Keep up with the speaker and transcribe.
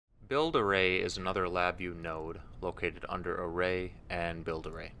Build array is another LabVIEW node located under array and build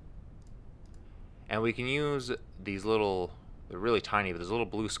array. And we can use these little, they're really tiny, but there's little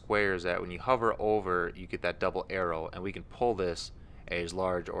blue squares that when you hover over, you get that double arrow, and we can pull this as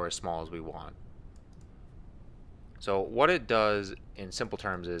large or as small as we want. So what it does in simple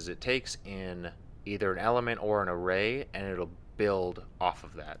terms is it takes in either an element or an array and it'll build off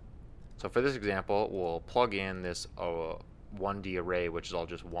of that. So for this example, we'll plug in this 1D array, which is all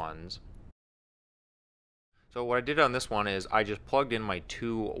just ones. So what I did on this one is I just plugged in my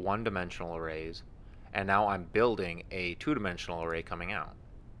two one-dimensional arrays, and now I'm building a two-dimensional array coming out.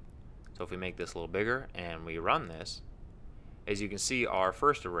 So if we make this a little bigger and we run this, as you can see, our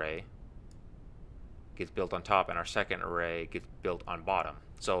first array gets built on top and our second array gets built on bottom.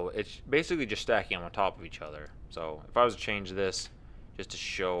 So it's basically just stacking them on top of each other. So if I was to change this just to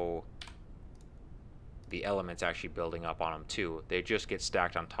show the elements actually building up on them too, they just get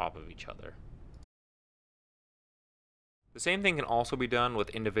stacked on top of each other. The same thing can also be done with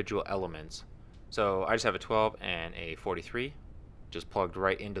individual elements. So I just have a 12 and a 43 just plugged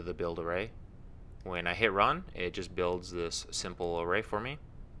right into the build array. When I hit run, it just builds this simple array for me.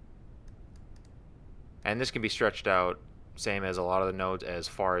 And this can be stretched out, same as a lot of the nodes, as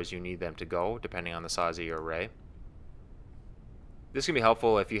far as you need them to go, depending on the size of your array. This can be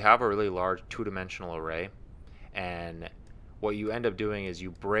helpful if you have a really large two-dimensional array, and what you end up doing is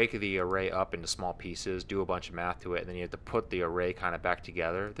you break the array up into small pieces, do a bunch of math to it, and then you have to put the array kind of back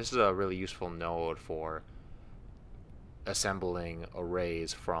together. This is a really useful node for assembling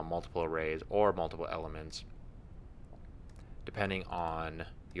arrays from multiple arrays or multiple elements, depending on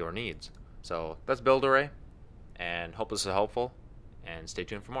your needs. So that's build array, and hope this is helpful, and stay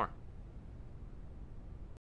tuned for more.